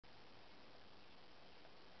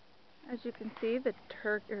As you can see, the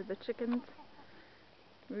chickens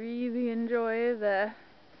really enjoy the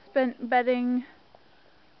spent bedding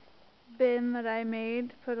bin that I made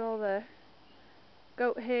to put all the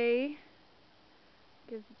goat hay.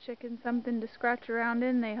 Gives the chickens something to scratch around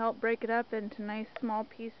in. They help break it up into nice small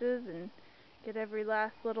pieces and get every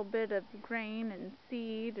last little bit of grain and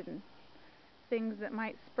seed and things that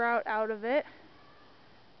might sprout out of it.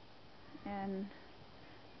 And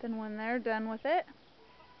then when they're done with it,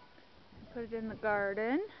 put it in the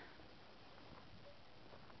garden.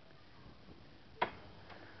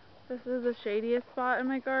 This is the shadiest spot in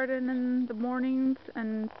my garden in the mornings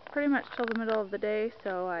and pretty much till the middle of the day,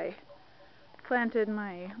 so I planted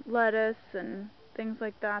my lettuce and things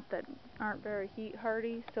like that that aren't very heat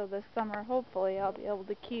hardy, so this summer hopefully I'll be able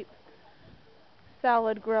to keep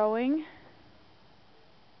salad growing.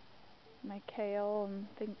 My kale and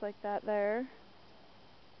things like that there.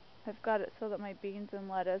 I've got it so that my beans and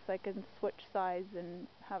lettuce I can switch sides and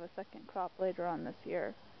have a second crop later on this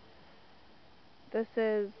year. This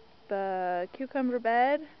is the cucumber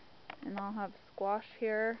bed, and I'll have squash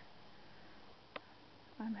here.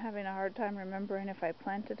 I'm having a hard time remembering if I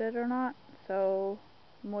planted it or not, so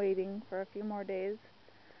I'm waiting for a few more days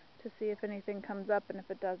to see if anything comes up, and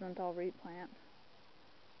if it doesn't, I'll replant.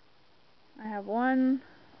 I have one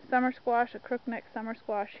summer squash, a crookneck summer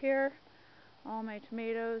squash here. All my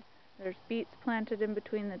tomatoes. There's beets planted in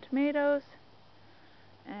between the tomatoes,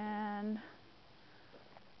 and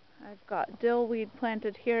I've got dill weed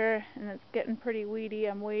planted here, and it's getting pretty weedy.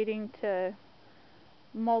 I'm waiting to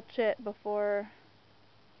mulch it before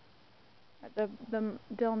the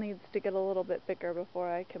dill needs to get a little bit bigger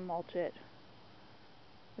before I can mulch it.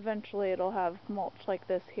 Eventually it'll have mulch like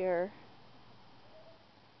this here.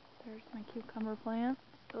 There's my cucumber plants.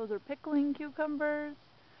 Those are pickling cucumbers.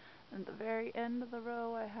 At the very end of the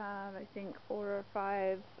row I have, I think, 4 or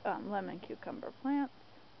 5 lemon cucumber plants.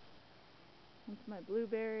 That's my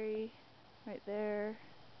blueberry right there.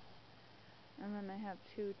 And then I have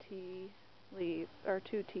 2 tea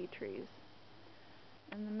trees.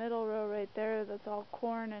 In the middle row right there, that's all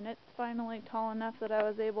corn, and it's finally tall enough that I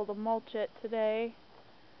was able to mulch it today.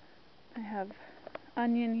 I have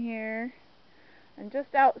onion here. And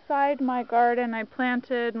just outside my garden, I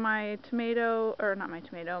planted my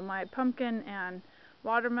my pumpkin and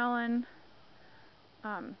watermelon.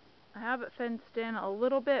 I have it fenced in a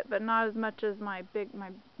little bit, but not as much as my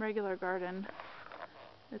regular garden.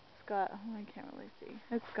 It's got, I can't really see.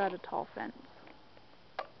 It's got a tall fence.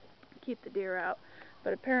 Keep the deer out.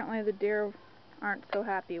 But apparently the deer aren't so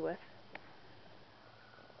happy with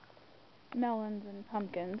melons and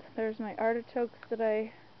pumpkins. There's my artichokes that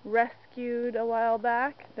I rescued a while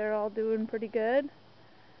back. They're all doing pretty good.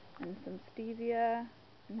 And some stevia.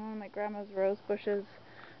 And one of my grandma's rose bushes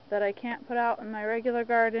that I can't put out in my regular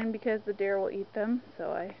garden because the deer will eat them.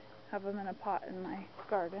 So I have them in a pot in my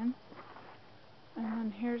garden. And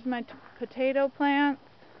then here's my potato plants.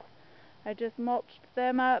 I just mulched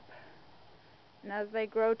them up. And as they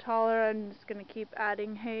grow taller, I'm just going to keep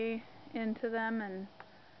adding hay into them, and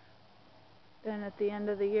then at the end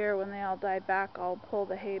of the year when they all die back, I'll pull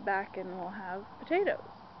the hay back and we'll have potatoes.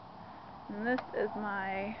 And this is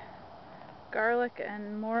my garlic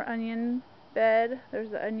and more onion bed. There's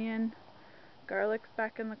the onion. Garlic's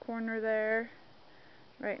back in the corner there,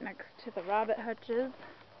 right next to the rabbit hutches.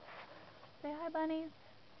 Say hi, bunnies.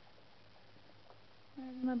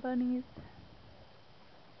 There's my bunnies.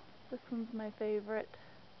 This one's my favorite.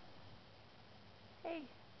 Hey,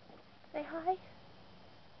 say hi.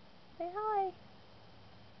 Say hi.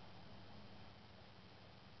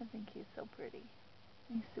 I think he's so pretty.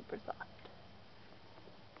 He's super soft.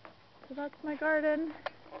 So that's my garden.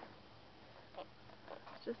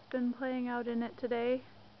 Just been playing out in it today.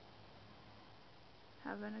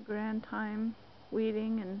 Having a grand time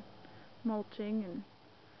weeding and mulching and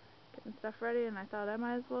getting stuff ready, and I thought I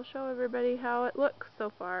might as well show everybody how it looks so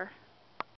far.